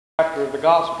chapter of the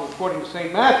Gospel according to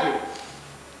St. Matthew.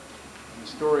 And the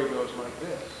story goes like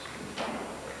this.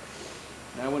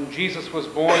 Now when Jesus was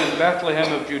born in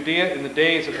Bethlehem of Judea in the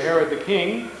days of Herod the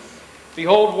king,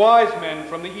 behold, wise men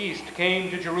from the east came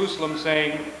to Jerusalem,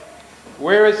 saying,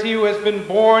 Where is he who has been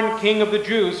born King of the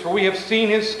Jews? For we have seen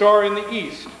his star in the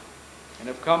east, and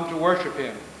have come to worship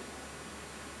him.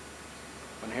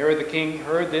 When Herod the king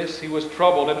heard this, he was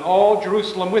troubled, and all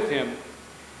Jerusalem with him.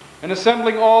 And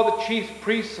assembling all the chief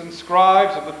priests and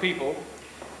scribes of the people,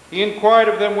 he inquired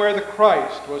of them where the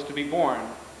Christ was to be born.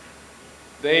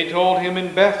 They told him,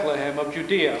 In Bethlehem of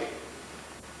Judea.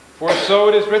 For so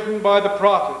it is written by the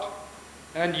prophet,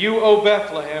 And you, O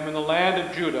Bethlehem, in the land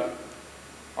of Judah,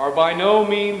 are by no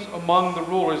means among the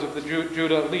rulers of the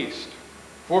Judah least.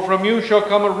 For from you shall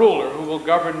come a ruler who will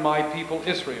govern my people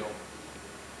Israel.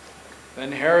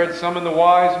 Then Herod summoned the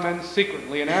wise men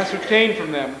secretly and ascertained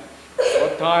from them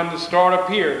what time the star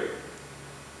appeared.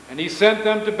 And he sent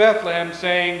them to Bethlehem,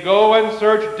 saying, Go and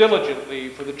search diligently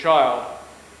for the child.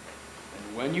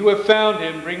 And when you have found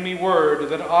him, bring me word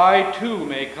that I too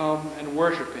may come and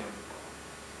worship him.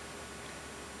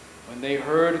 When they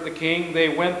heard the king, they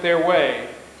went their way.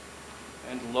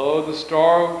 And lo, the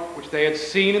star which they had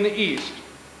seen in the east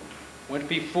went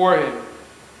before him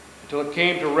until it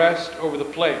came to rest over the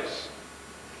place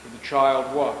where the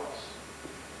child was.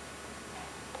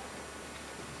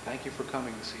 Thank you for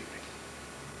coming this evening.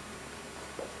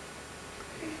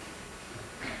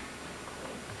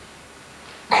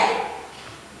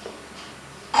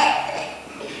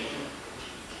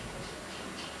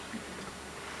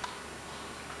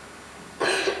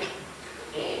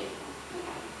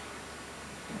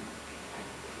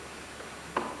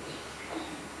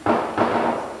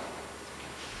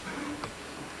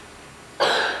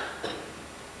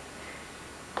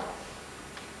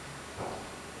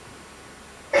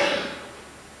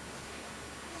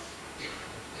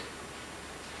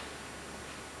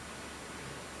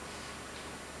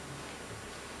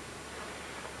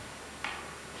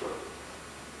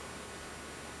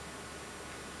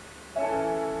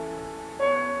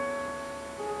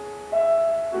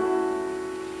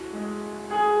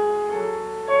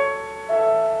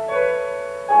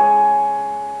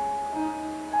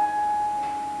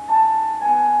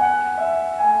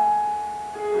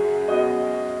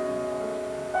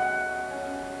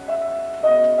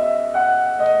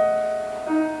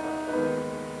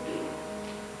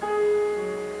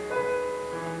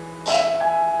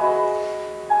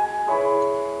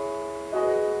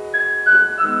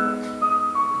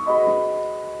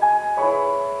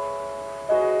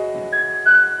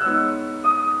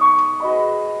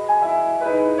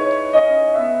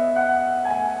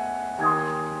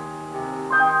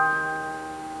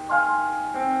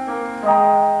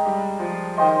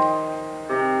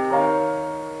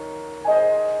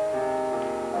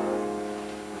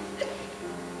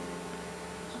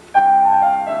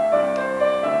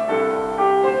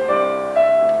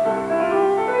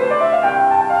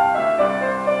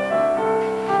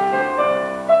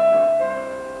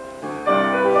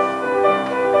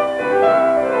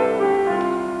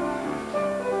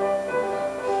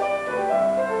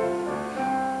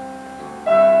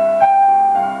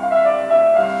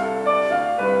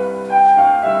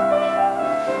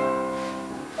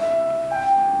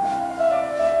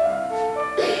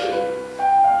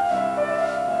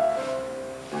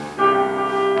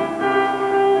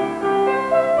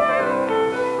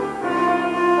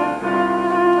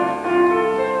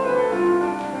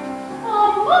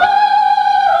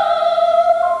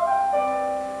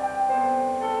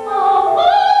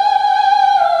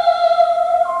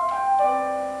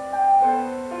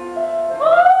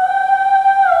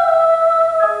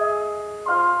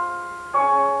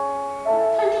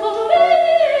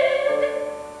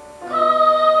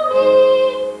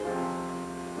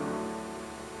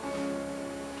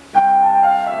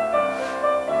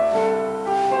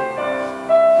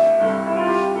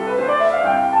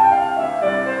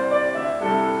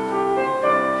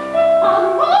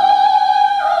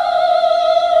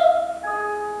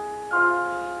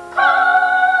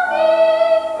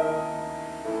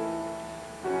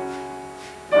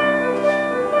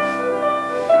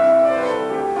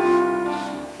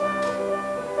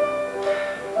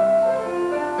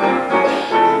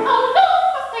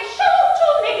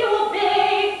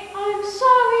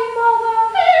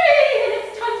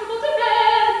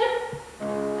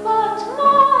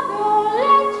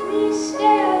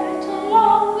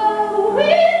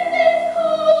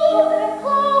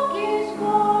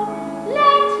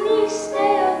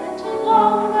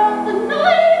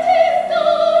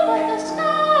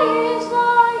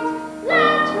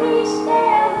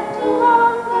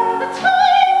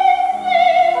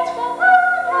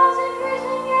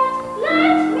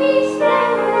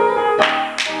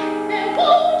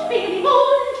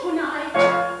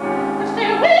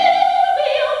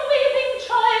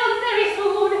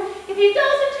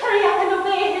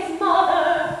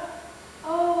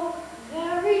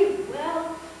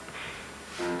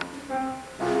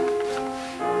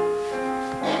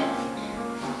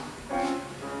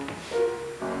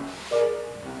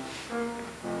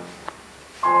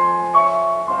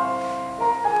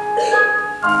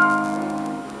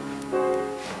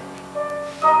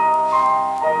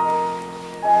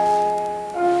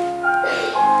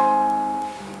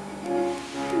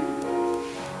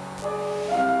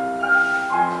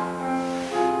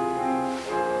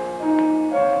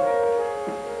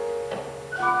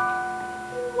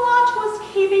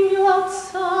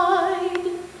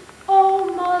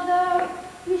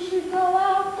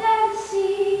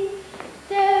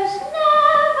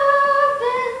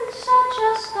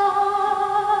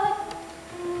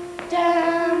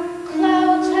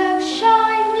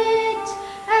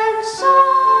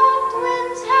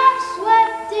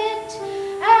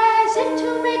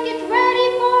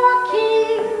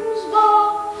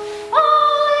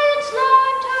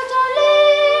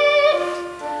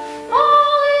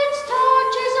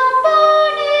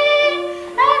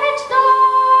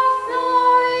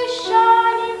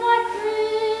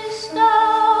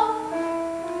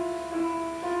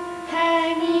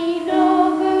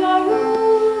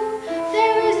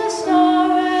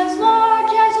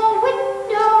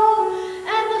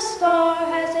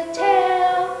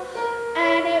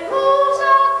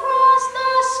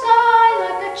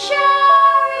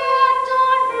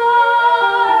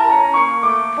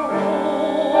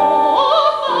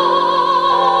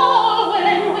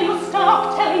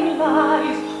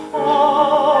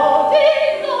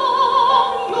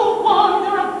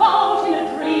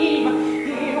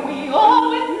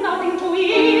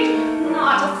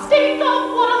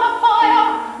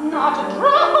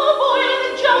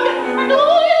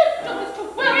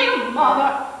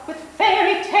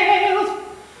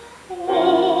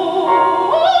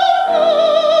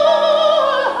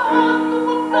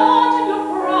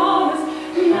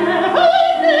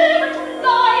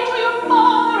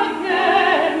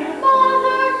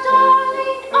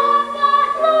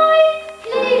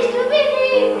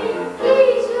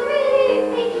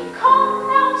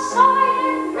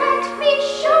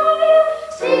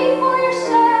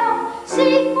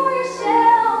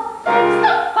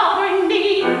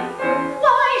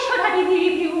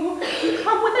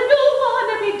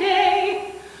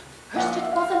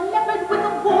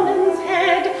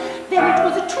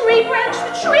 tree branch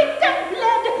that shrieked and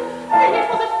bled. Then it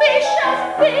was a fish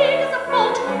as big as a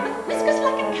boat, with whiskers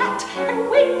like a cat, and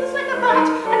wings like a bat,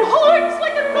 and horns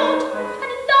like a goat,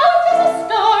 and loud as a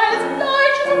star, as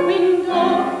large as a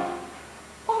window.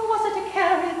 Or was it a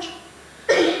carriage?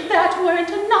 And if that weren't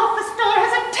enough, the star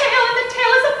has a tail, and the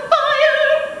tail is a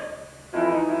fire.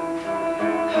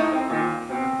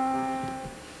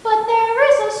 But there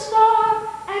is a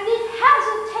star, and it has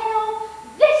a tail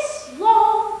this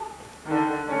long.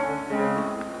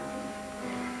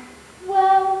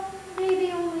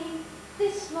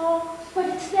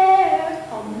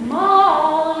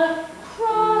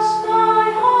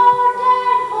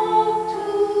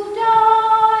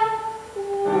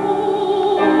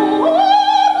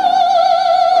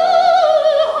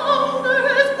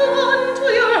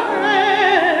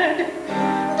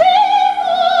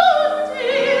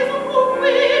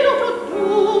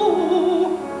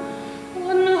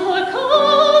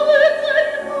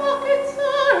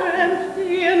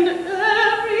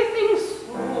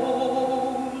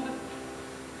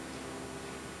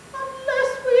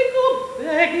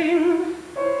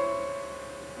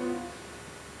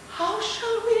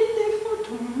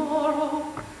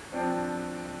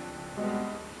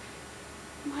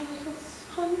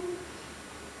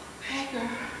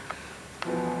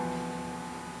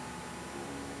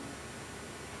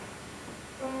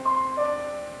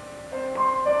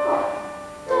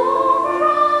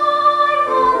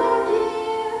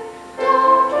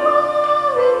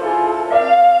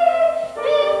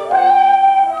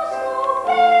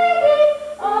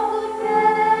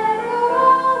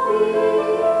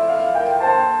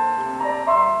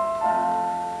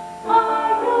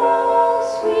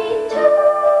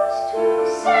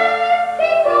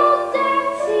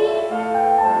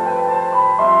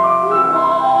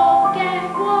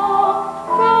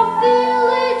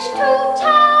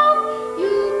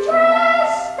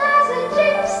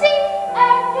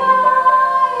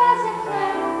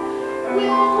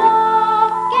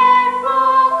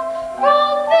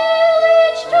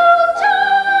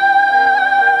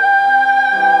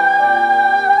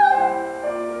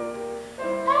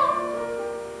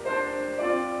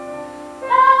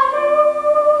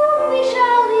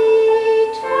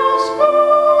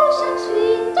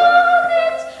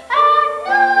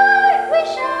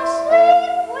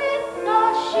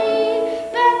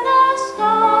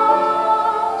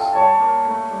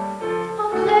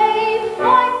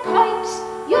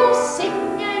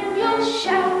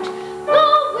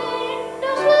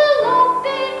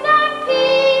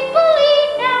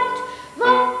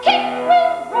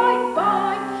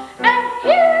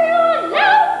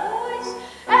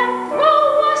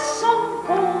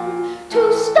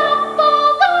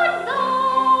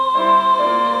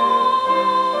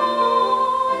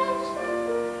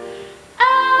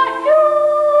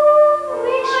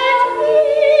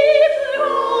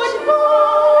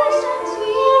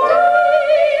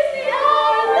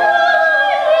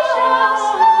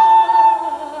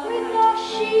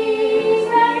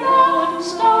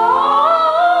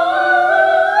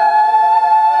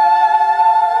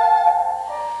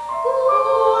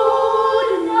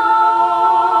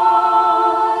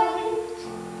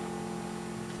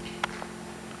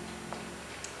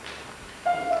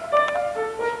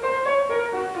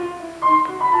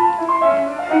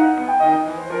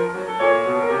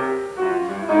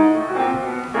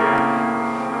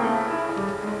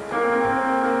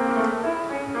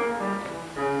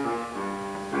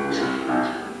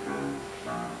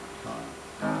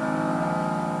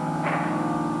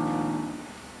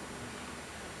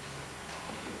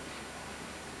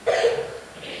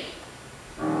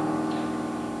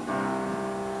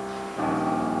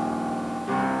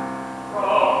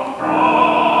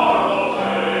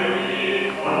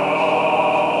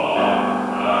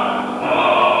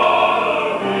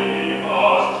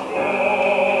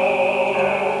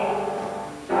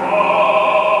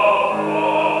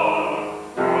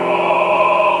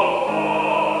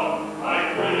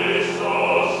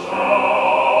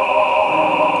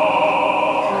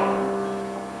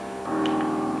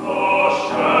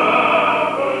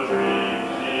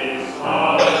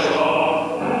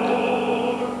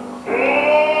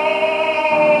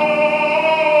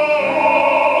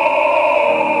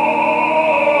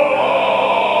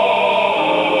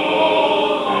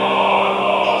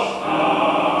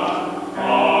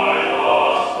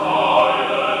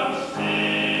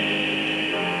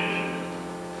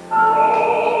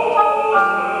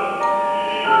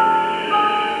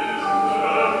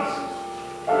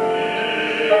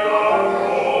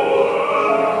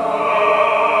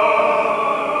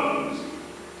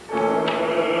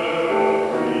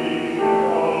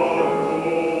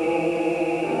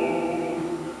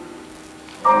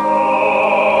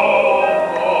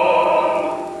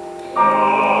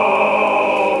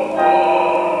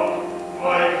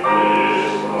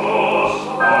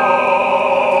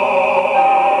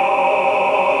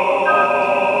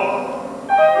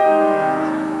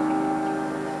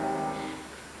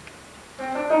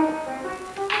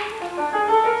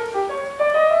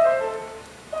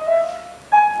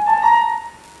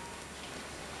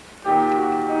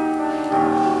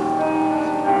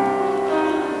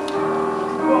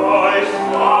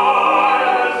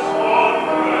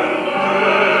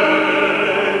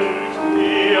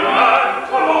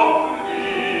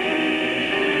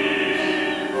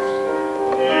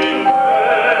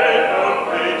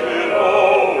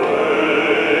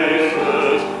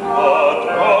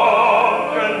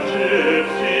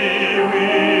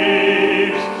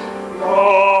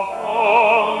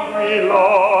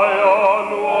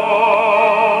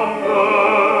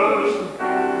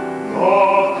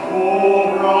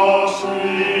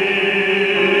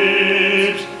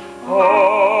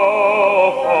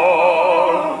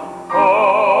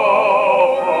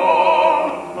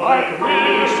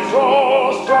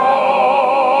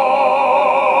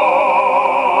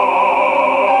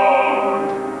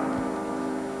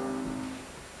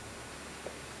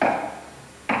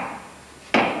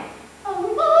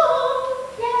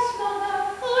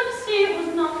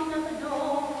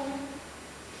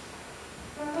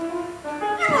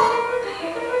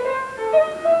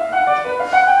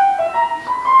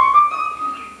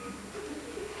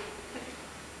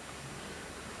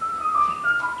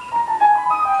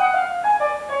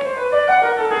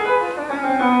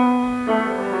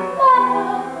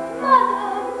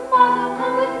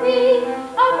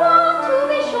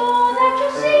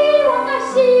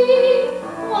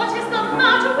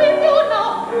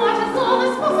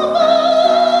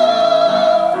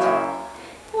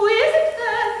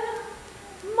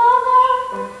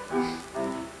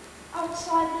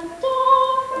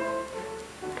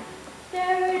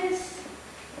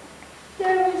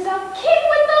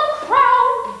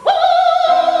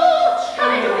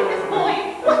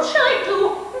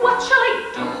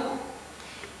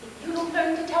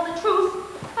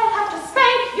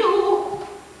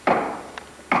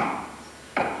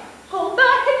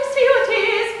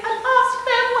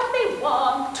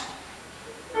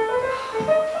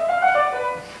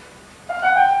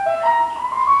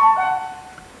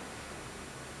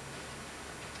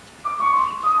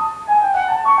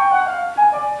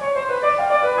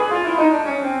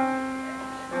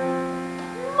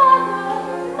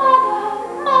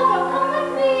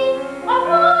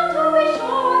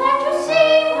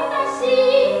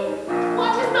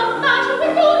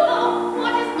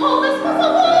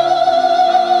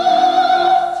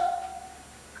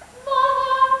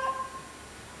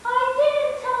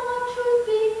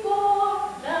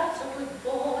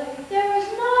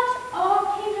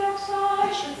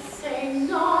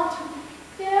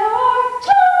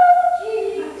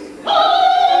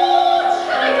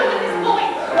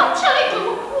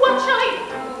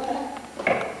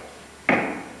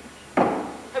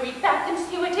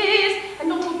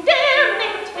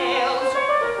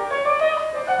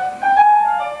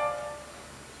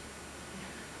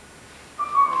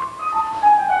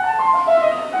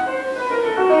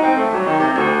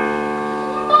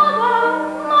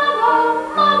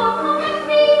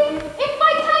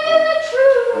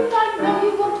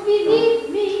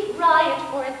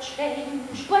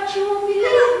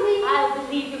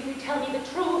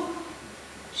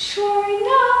 Sure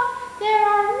enough, there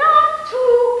are not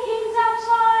 2 kings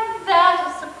outside. That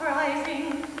is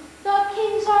surprising. The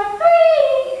kings are 3,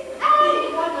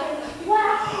 and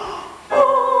wow.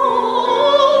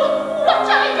 Oh, what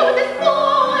shall I do with this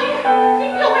boy?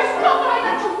 If you were strong, I'd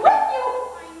have to whip you.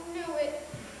 I knew it.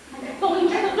 I'm going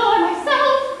to the door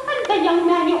myself, and then, young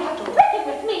man, you'll have to whip it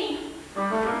with me.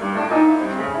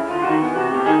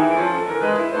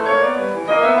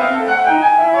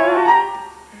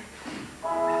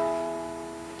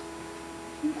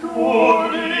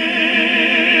 Good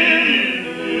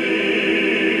evening.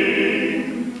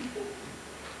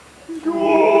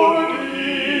 Good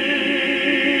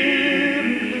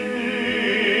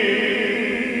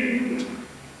evening.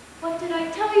 What did I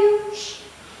tell you? Shh.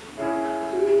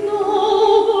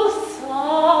 Noble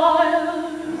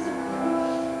sires.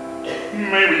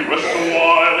 May we rest a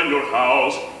while in your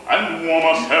house and warm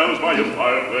ourselves by your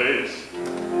fireplace?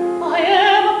 I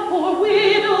am a poor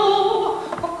widow.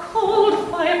 A cold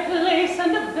fireplace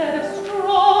and a bed of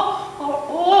straw are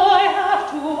all I have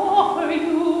to offer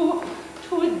you.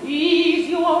 To these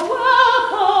you are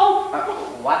welcome.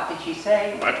 What did she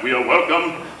say? That we are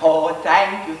welcome. Oh,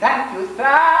 thank you, thank you,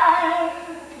 thank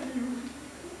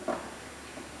you.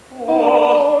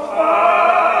 Oh,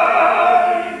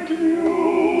 thank you.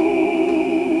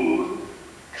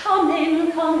 Come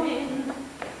in, come in.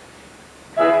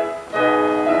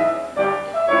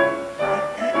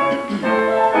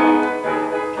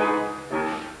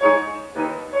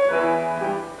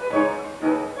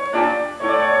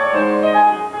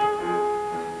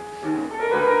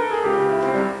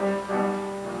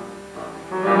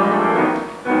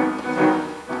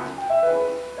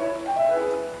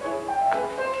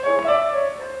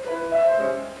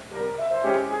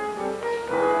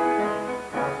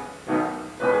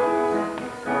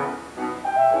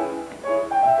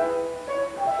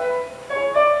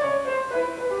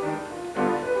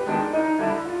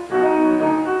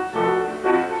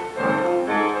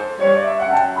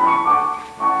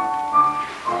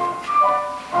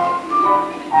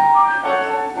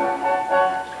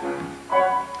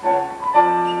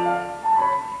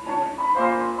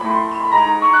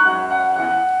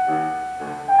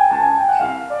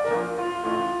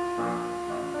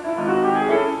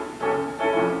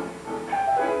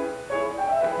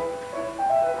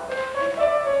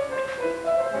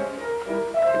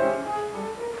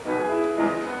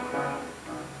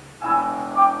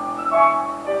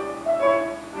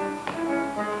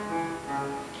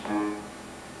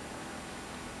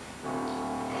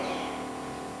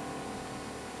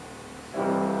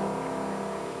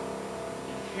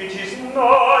 It is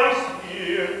nice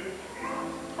here.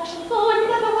 I shall go and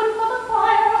gather wood for the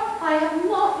fire. I have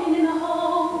nothing in the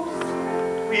house.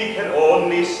 We can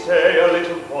only stay a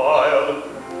little while.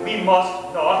 We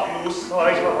must not lose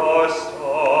sight of our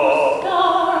star.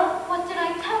 Star, what did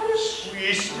I tell you? Shh.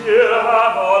 We still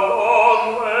have a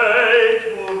long way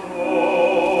to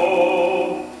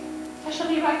go. I shall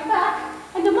be right back.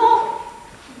 And Amahl,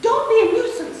 don't be a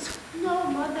nuisance. No,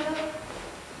 Mother.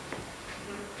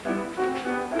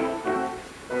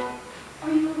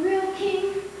 Are you a real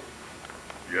king?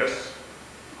 Yes,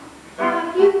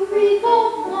 Have you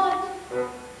regal blood?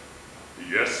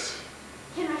 yes.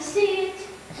 Can I see it?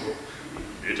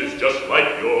 It is just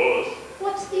like yours.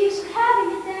 What's the use of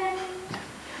having it then?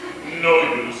 No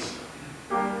use.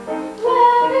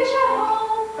 Where is your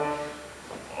home?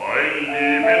 I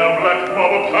live in a black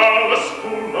marble palace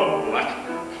full of black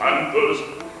panthers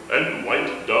and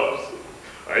white doves.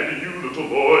 And you, little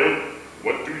boy,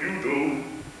 what do you do?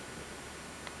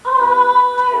 I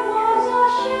was a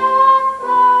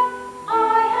shepherd. I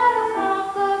had a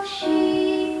flock of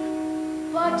sheep,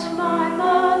 but my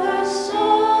mother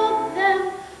sold them,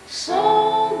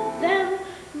 sold them.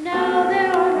 Now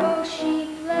there are no sheep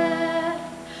left.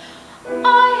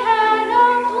 I had a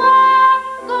black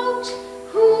goat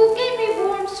who gave me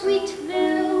warm, sweet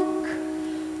milk,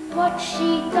 but she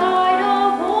died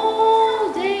of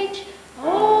old age,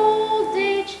 old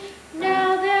age.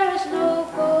 Now there is no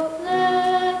goat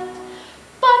left.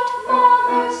 But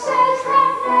Mother says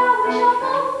that now we shall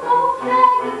both go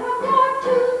begging from door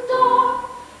to door.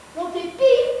 Won't it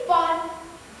be fun?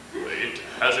 It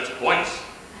has its points.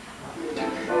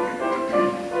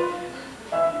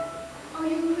 Are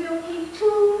you a real king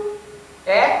too?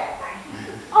 Eh?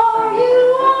 Are you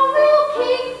a real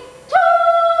king too?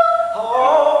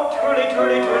 Oh, truly,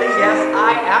 truly, truly, yes,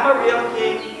 I am a real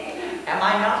king. Am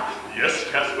I not? Yes,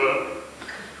 Casper.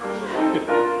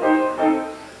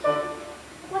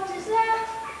 What is that?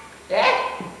 Eh?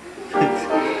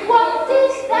 What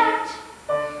is that?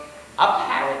 A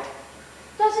parrot.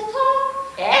 Does it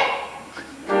talk? Eh?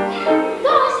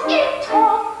 Does it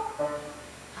talk?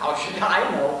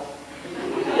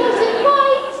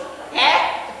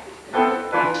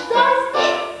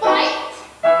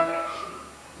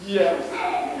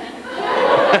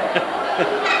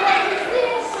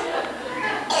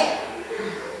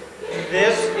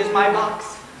 This is my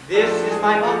box. This is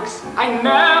my box. I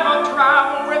never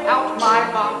travel without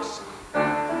my box.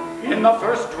 In the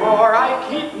first drawer I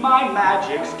keep my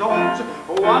magic stones.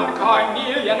 One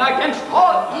carnelian against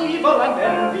all evil and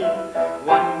envy.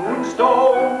 One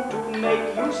moonstone to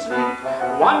make you sleep.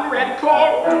 One red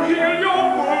coal to heal your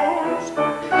wounds.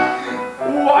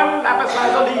 One lapis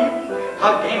lazuli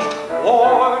against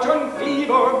quartan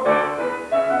fever.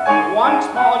 One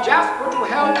small jasper to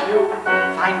help you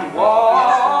find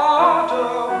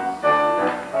water.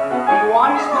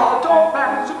 One small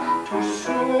topaz to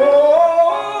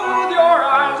soothe your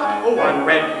eyes. One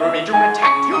red ruby to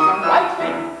protect you from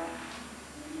lightning.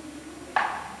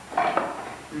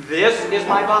 This is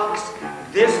my box.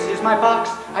 This is my box.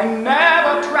 I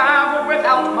never travel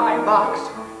without my box.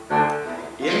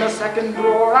 In the second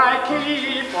drawer I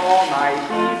keep all my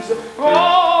beads.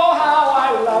 Oh, how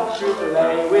I love to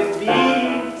play with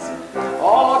beads.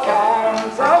 All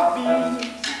kinds of beads.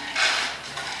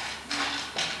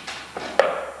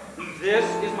 This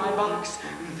is my box.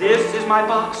 This is my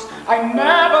box. I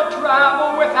never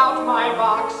travel without my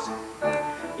box.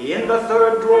 In the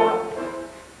third drawer.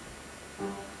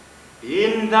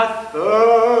 In the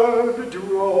third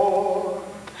drawer.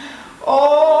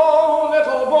 Oh,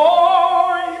 little boy.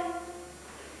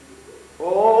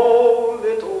 Oh,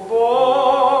 little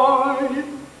boy.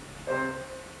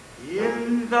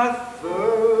 In the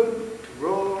third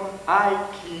drawer I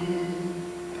keep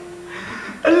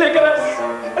licorice,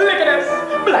 licorice,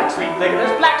 black sweet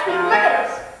licorice, black sweet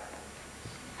licorice.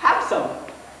 Have some.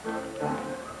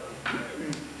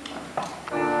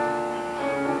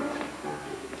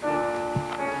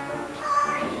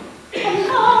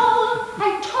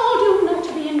 I told you not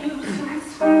to be a nuisance.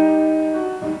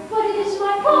 But it is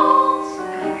my fault.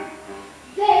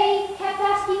 They kept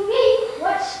asking me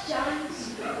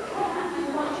questions. I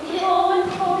want to go and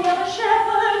call the other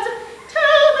shepherds.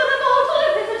 Tell them about our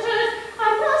visitors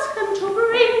and ask them to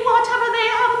bring whatever they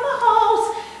have in the house,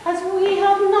 as we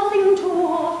have nothing to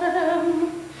offer them.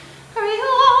 Hurry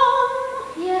on.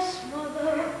 Yes,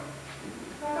 Mother.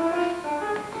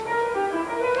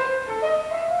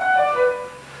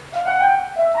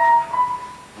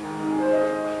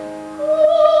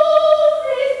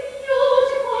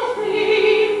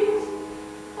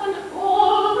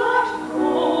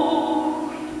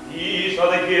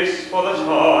 For the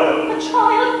child. The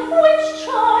child? Which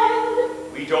child?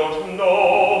 We don't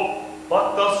know,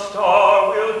 but the star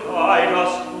will guide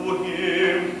us to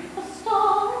him. The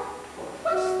star?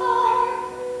 What star?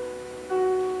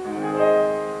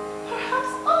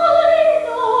 Perhaps I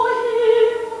know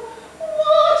him.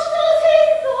 What does he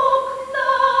look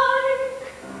like?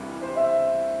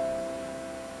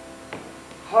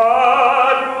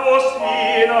 Have you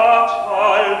seen a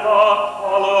child the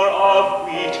color of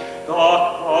wheat, the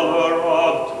color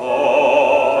of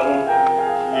dawn?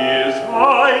 His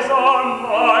eyes are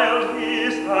mild,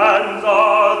 his hands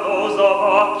are those of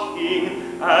a king,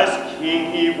 as king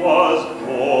he was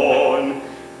born.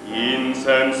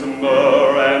 Incense,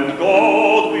 myrrh, and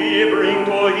gold we bring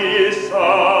to his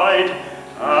side,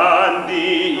 and the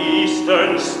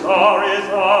eastern star is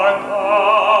our guide.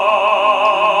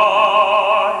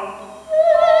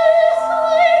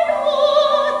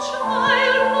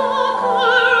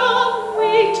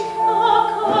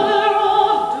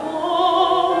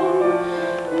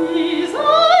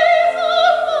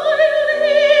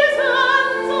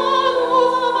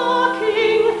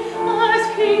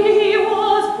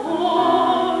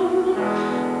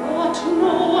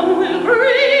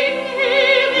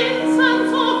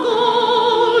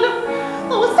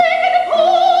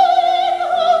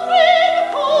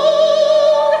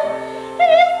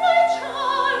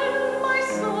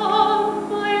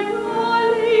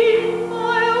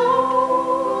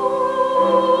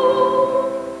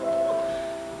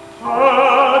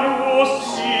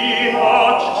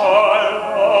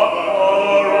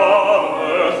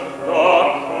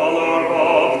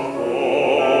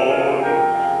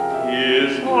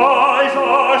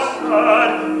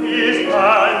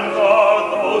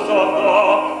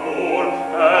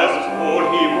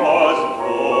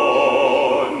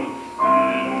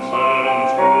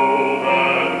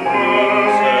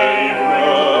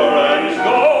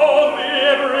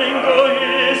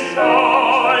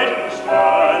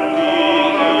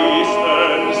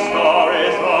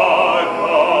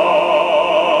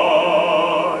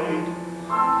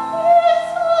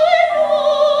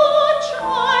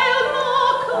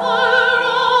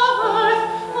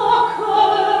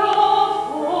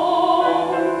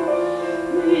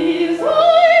 These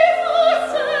eyes are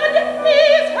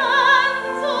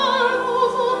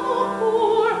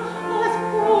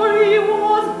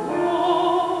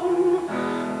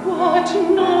but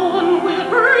no one will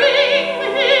bring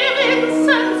him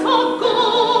incense or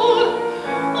gold.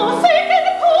 Oh, sick and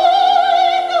poor,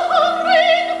 the hungry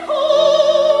and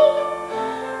cold,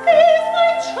 is my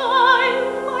child,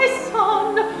 my son,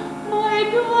 my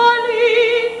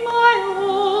darling, my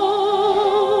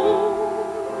own.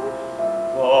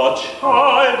 The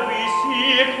child we see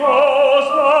across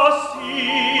the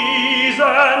seas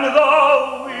and the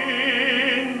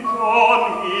winds on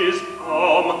his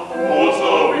palm, holds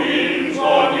the winds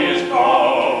on his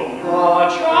palm. The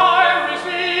child we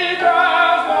seek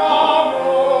as the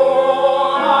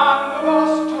moon and the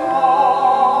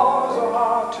stars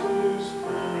at his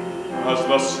feet. As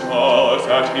the stars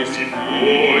at his feet.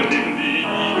 The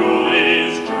eagle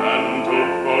is gentle,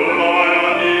 the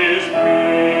lion is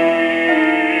meek.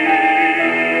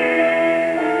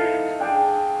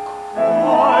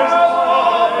 As the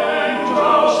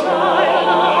angels fly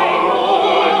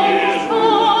o'er his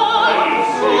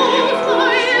voice, he's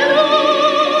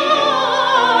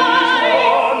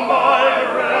on my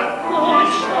breath,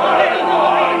 each child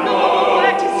I know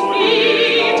At his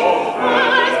feet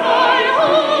lies my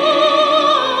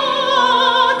heart.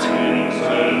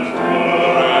 Incense,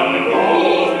 myrrh, and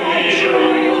gold we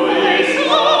replace.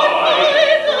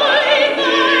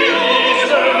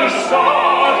 Jesus'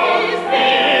 Son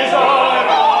is our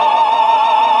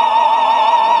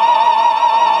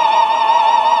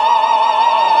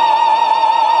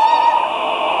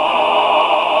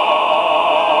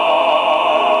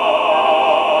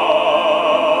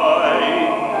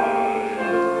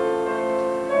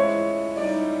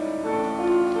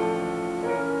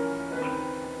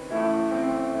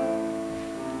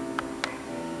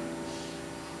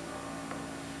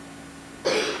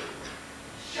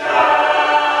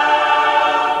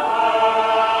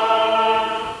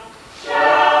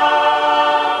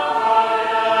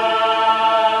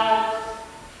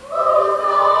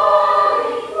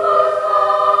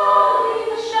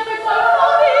The shepherds are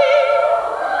coming.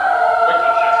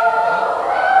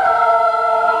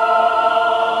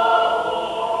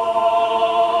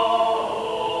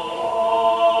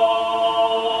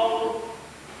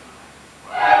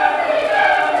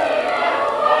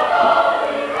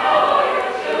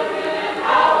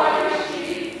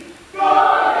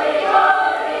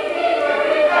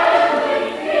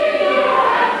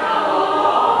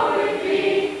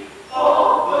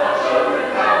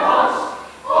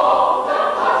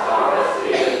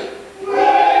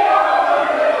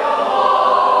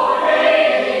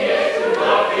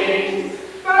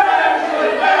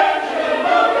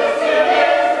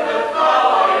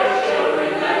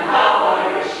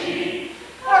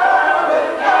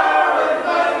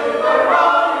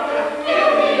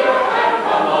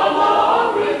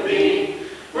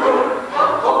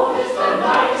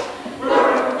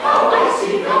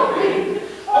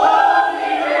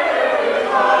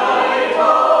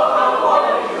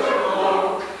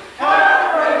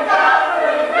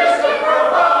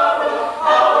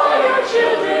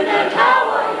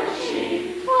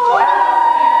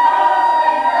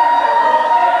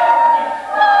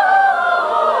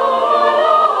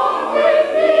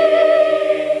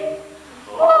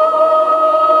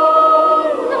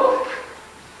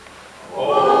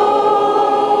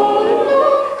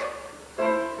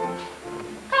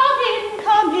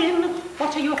 Come in.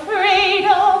 What are you afraid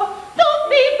of? Don't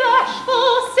be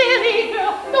bashful, silly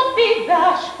girl. Don't be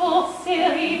bashful,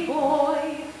 silly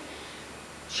boy.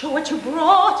 Show what you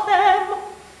brought them.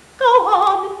 Go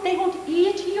on, they won't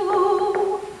eat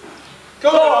you. Go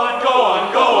on, go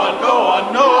on, go on, go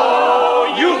on.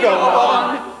 No, you go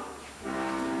on.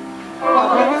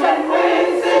 Apples and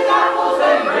raisins, apples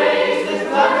and raisins,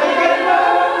 nothing can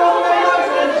hurt, no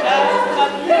raisins and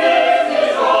chestnuts. This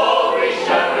is all we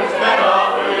shepherds can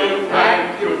offer you.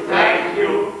 Thank you, thank you,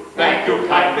 thank you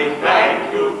kindly,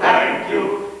 thank you, thank you,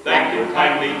 thank you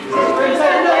kindly too. Springs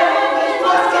and lemons,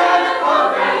 muskrat and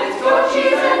pomegranates, goat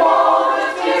cheese and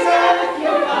walnuts, figs and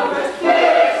cucumbers.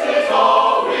 This is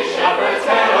all we shepherds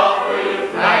can offer you.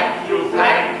 Thank you,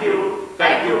 thank you,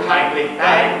 thank you kindly,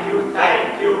 thank you,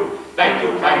 thank you, thank you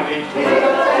kindly too.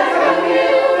 Pickles and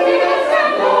milk, pickles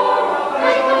and laurel,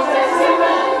 pickles and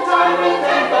cinnamon, diamonds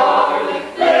and garlic.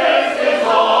 This is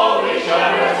all we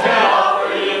shepherds can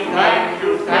offer you. Thank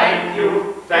you, thank you,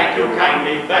 thank you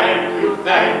kindly, thank you,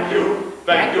 thank you,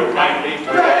 thank you kindly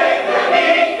too. Take them,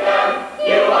 eat them,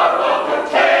 you are welcome.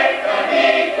 Take them,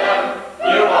 eat them,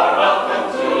 you are welcome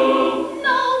too.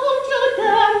 Now won't you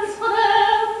dance for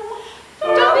them?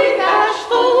 Don't be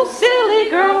bashful, silly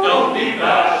girl. Don't be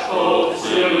bashful,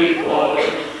 silly boy.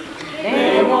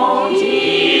 They won't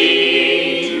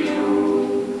eat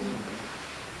you.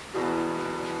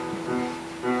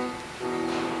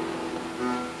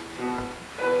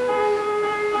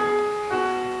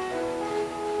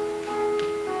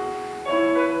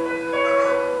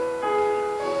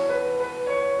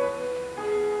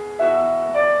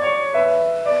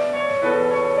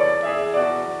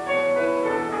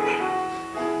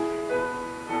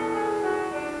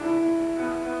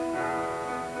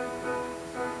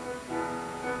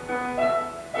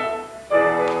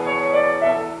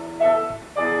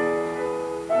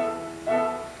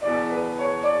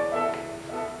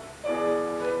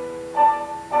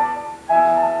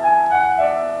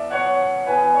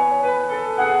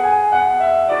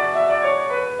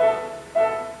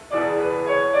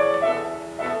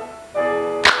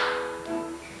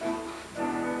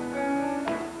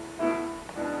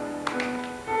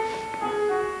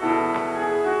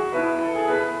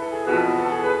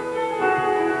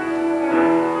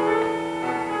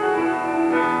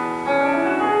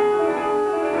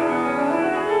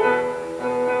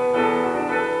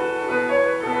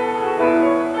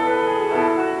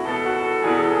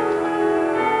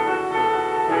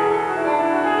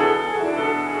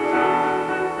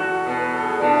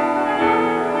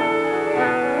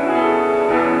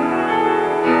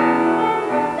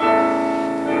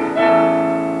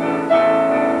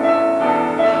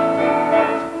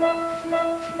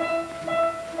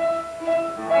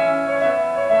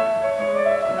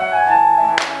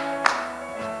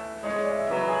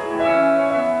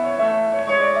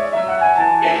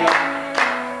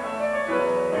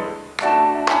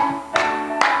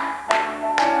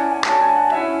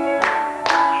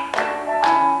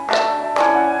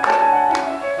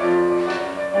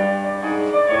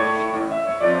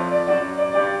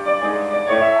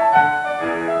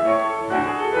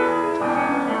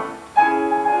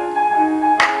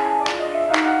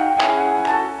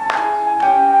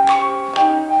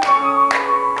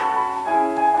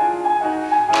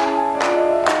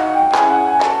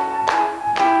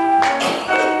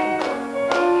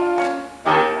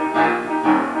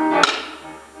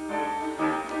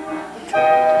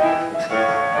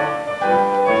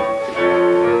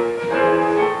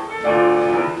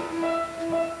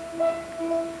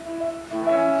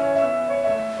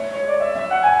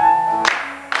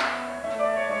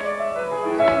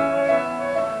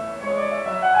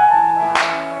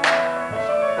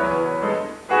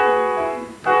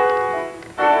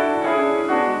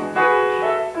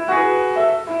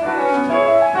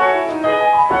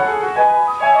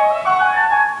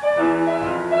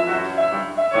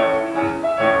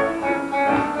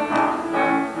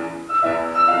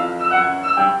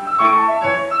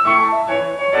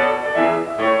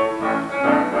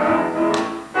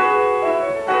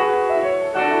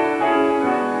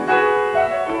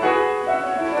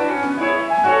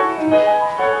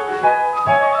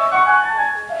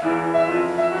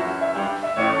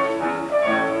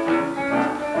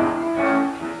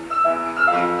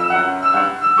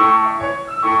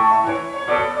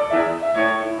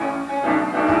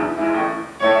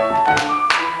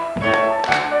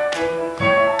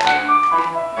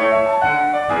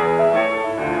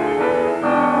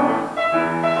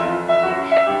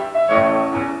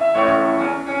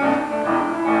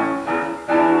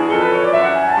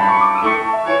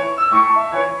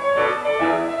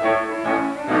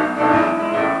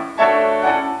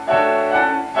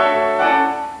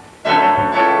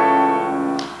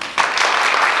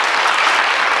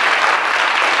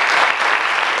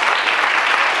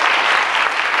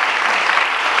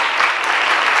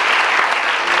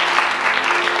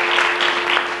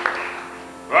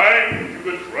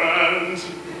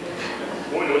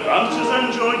 branches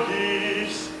and joy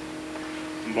gifts.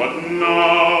 But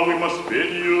now we must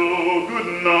bid you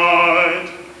good night.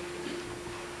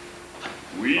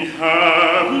 We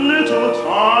have little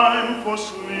time for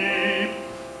sleep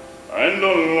and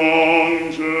a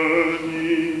long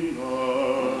journey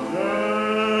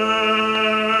ahead.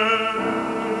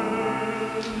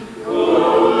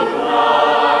 Good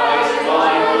night,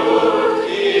 my good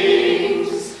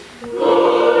kings.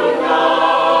 Good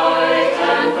night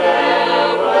and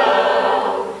farewell.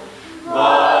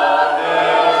 But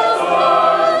there's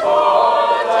stories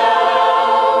foretell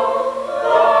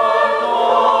that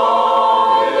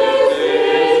all is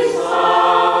in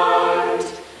sight.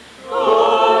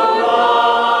 Good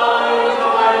night,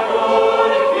 my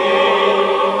good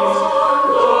kings.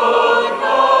 Good night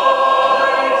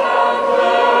and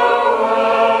farewell.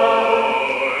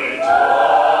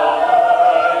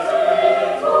 As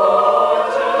it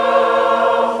foretells,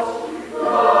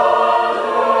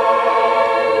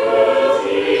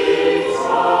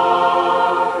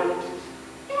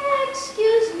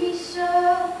 Excuse me,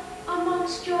 sir,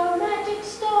 amongst your magic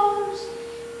stones,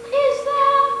 is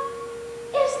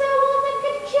there one that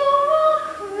could cure a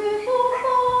cripple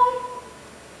boy?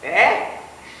 Eh?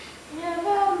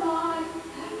 Never mind.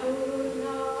 Good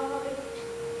night.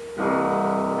 Good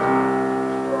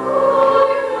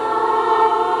night. Good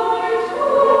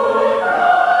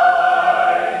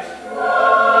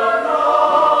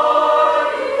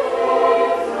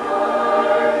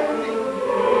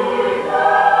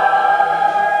night.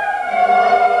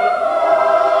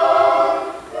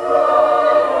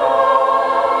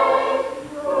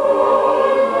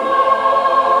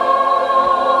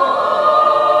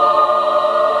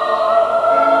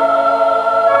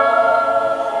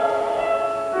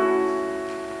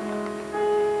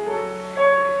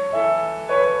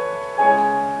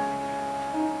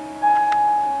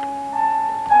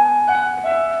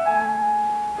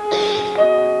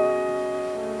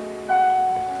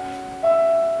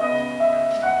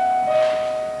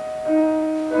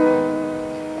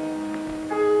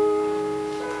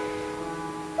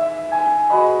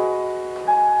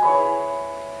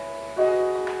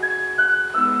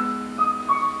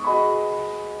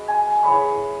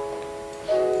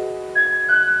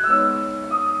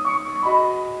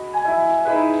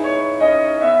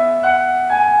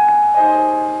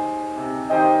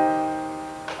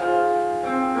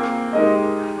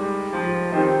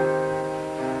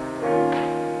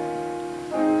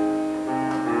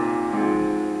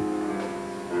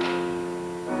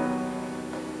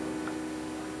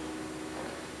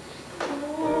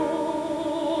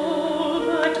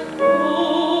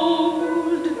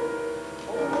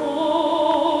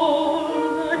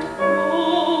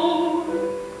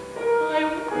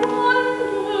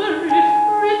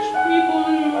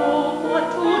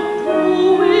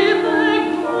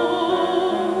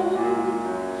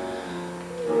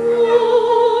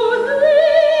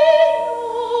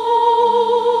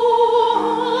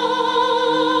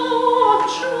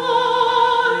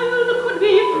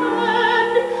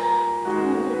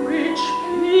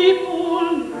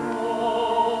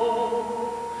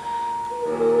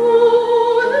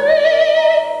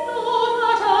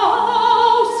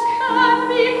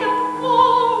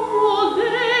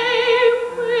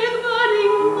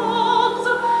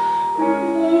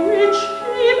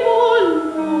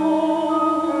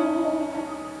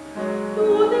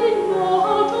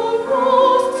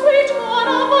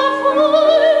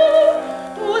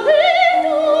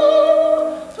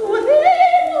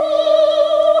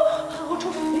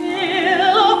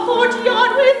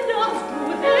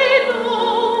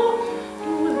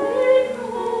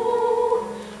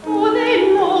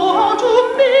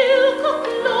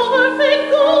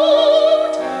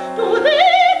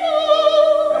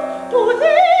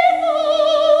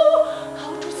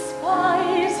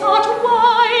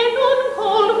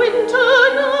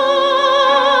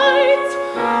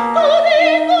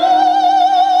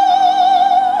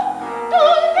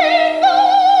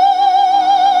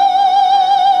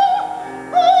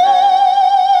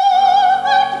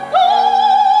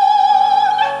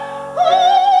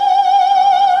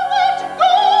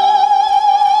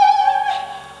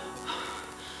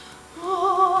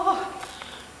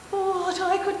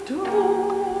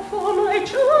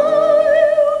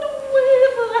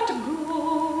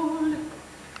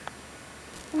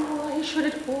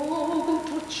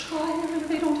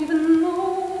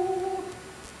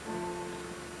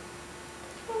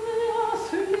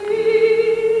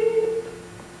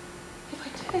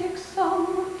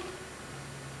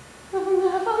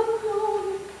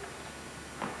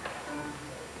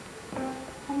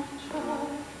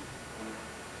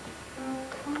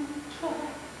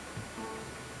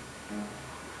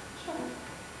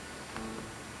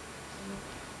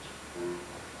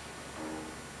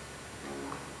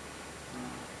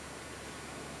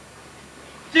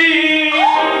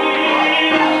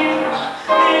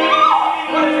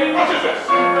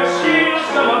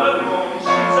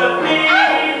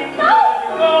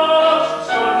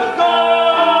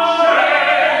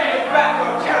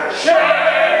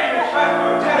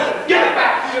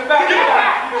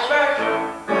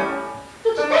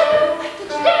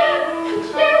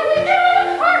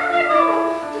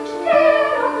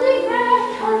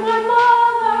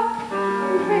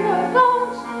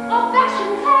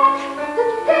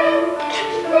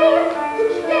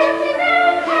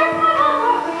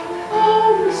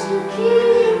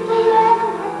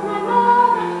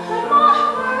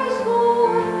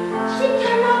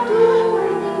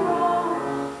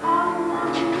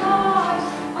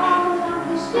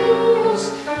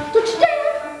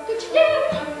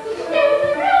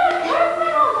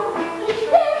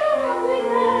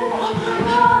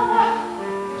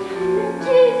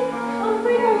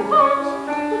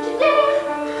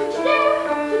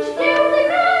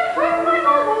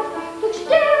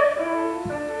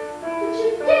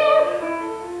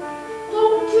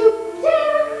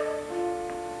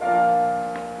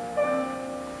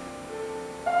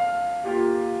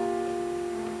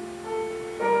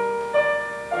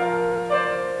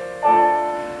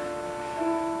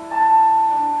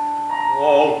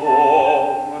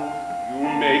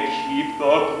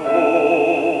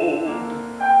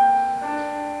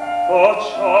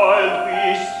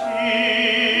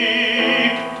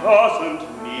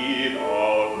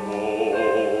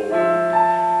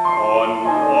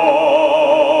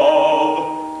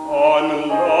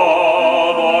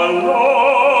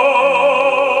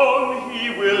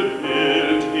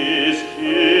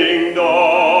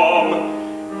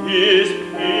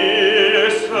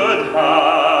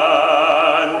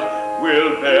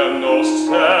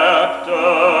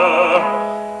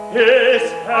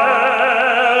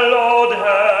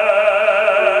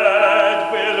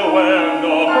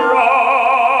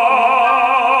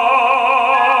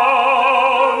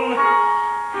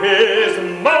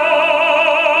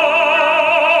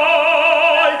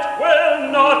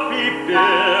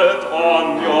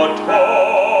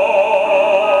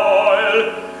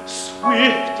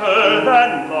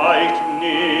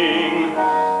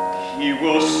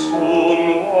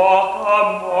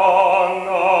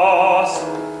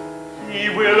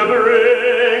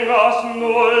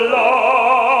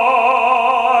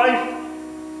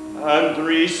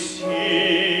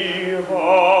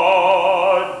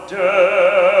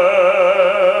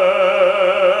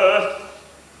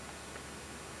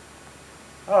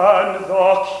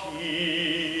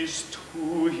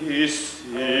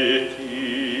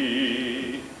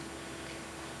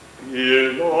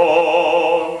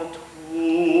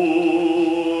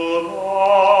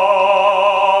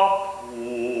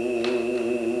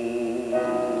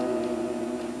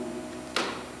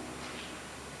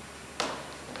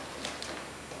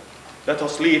 Let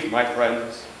us leave, my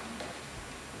friends.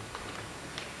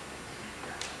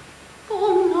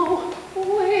 Oh no,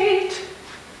 wait.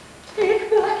 Take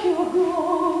back your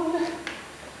gold.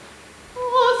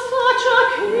 Oh, such a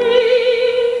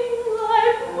king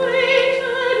I've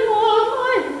waited all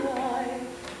my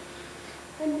life.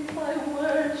 And if I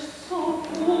weren't so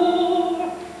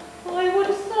poor, I would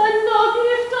send a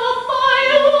gift of my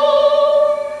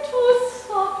own to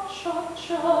such a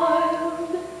child.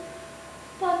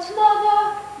 But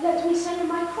mother, let me send him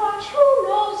my crutch. Who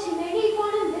knows? He may need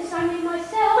one in this I made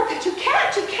myself. But you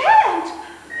can't, you can't.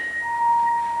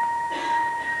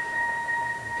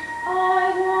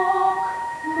 I walk,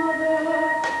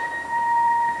 mother.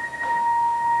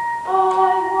 I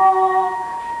walk,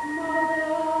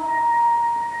 mother.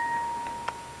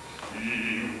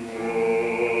 He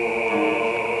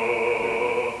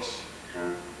walks.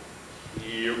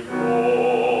 He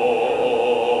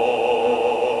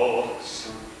walks.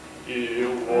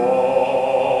 He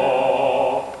walks.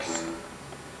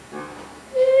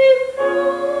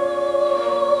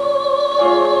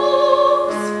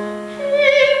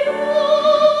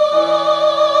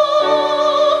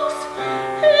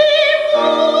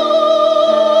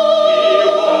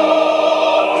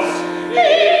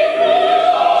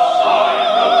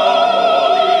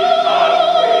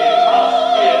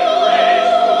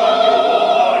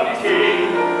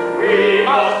 We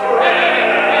must praise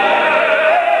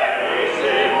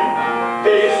him.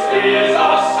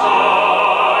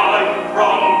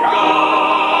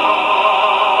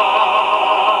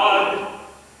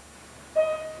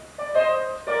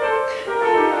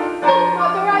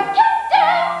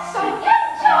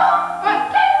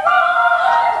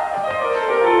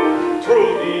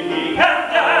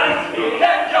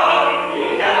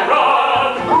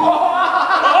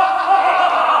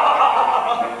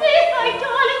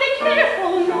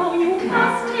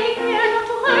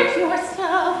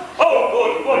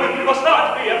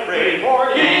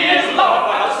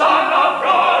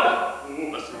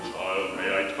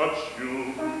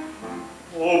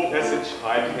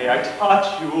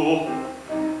 touch you.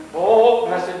 Oh,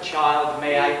 blessed child,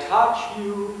 may I touch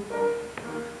you?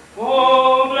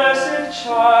 Oh, blessed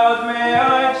child, may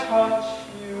I touch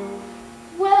you?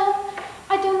 Well,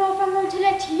 I don't know if I'm going to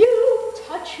let you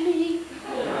touch me.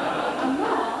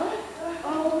 Amahl?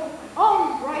 Oh,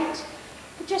 all right.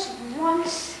 Just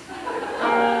once.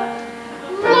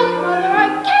 Look, Mother,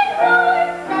 I can't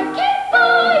ride, I can't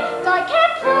bite, I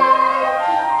can't play.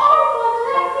 Oh, Mother,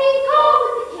 let me go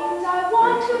with the kings. I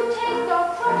want to take the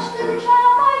crutch to the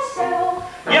child myself.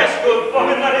 Yes, good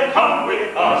woman, let him come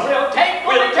with us. We'll take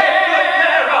good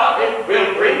care of him.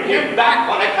 We'll bring him back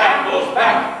on a camel's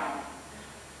back.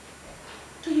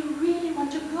 Do you really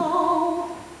want to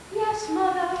go? Yes,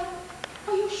 Mother.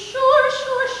 Are you sure,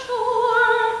 sure,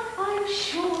 sure? I'm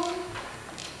sure.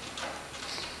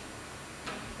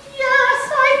 Yes,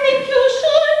 I think you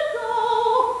should go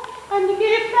and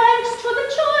give thanks to the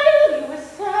child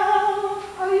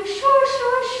yourself. Are you sure,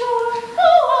 sure, sure?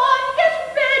 Go on, get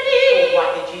ready. What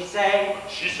did she say?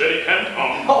 She said he can't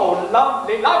come. Oh,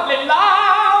 lovely, lovely,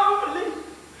 lovely.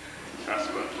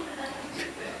 Casper.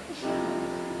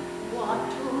 What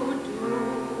to do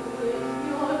with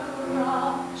your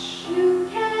crutch? You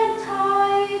can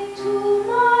tie it to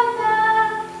my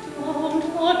back. Don't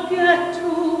forget to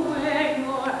wear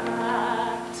your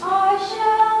hat. I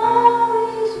shall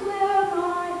always wear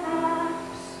my hat.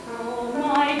 So,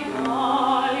 my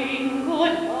darling,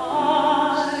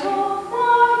 goodbye. So,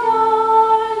 my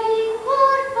darling,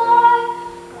 goodbye.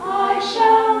 I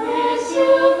shall miss you.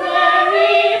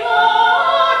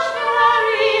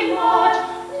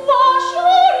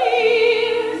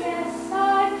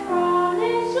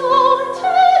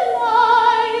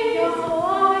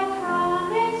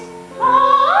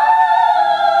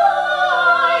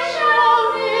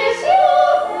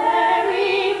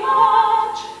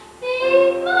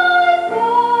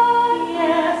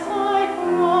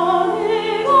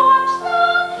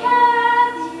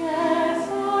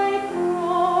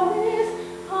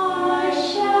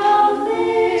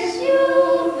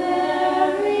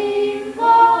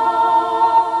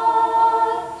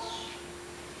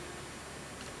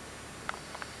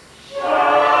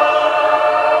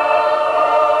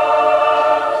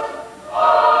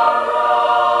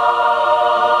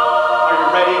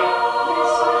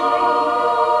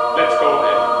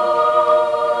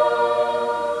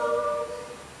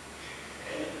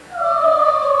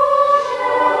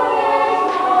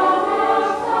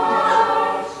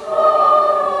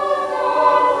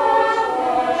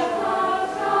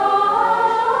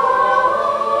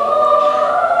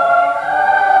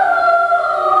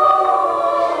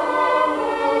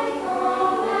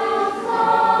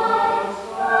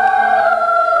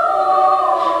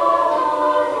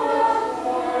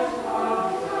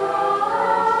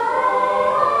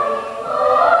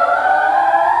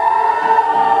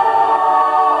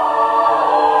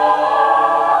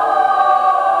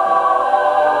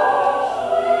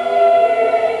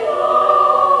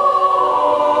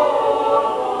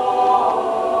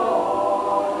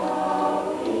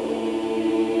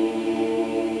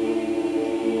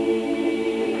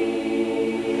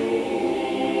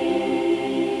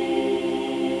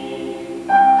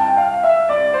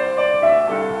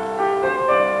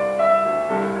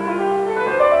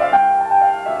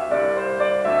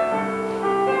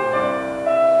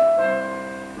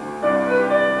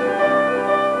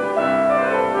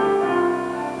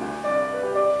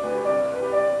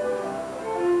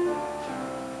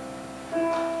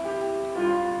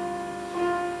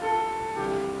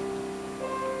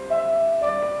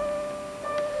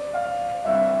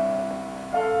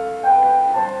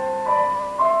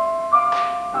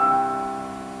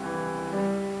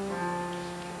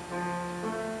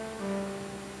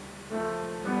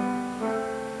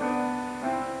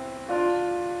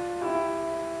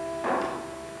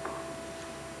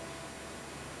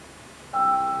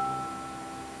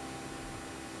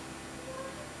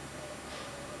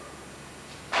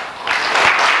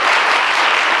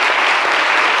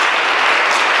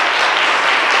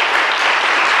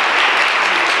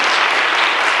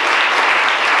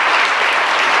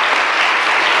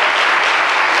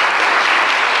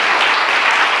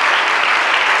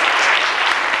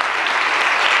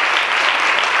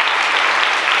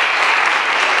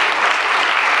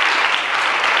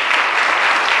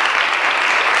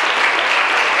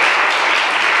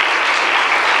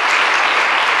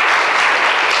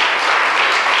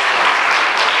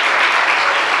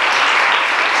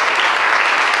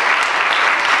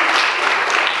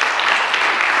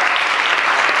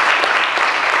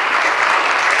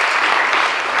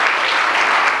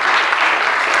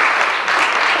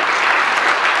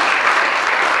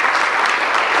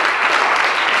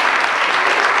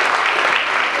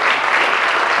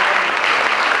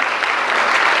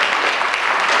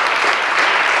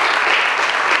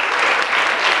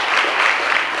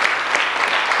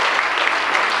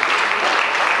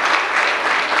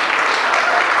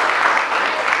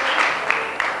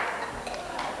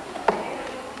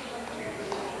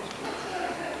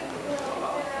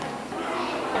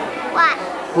 What?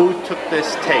 Who took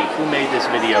this tape? Who made this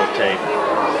videotape?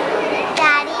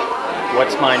 Daddy.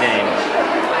 What's my name?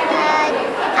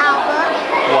 Albert.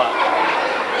 What?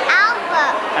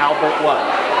 Albert. Albert what?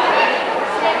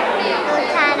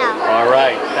 Lutano. All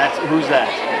right. Who's that?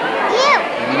 You.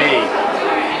 Me.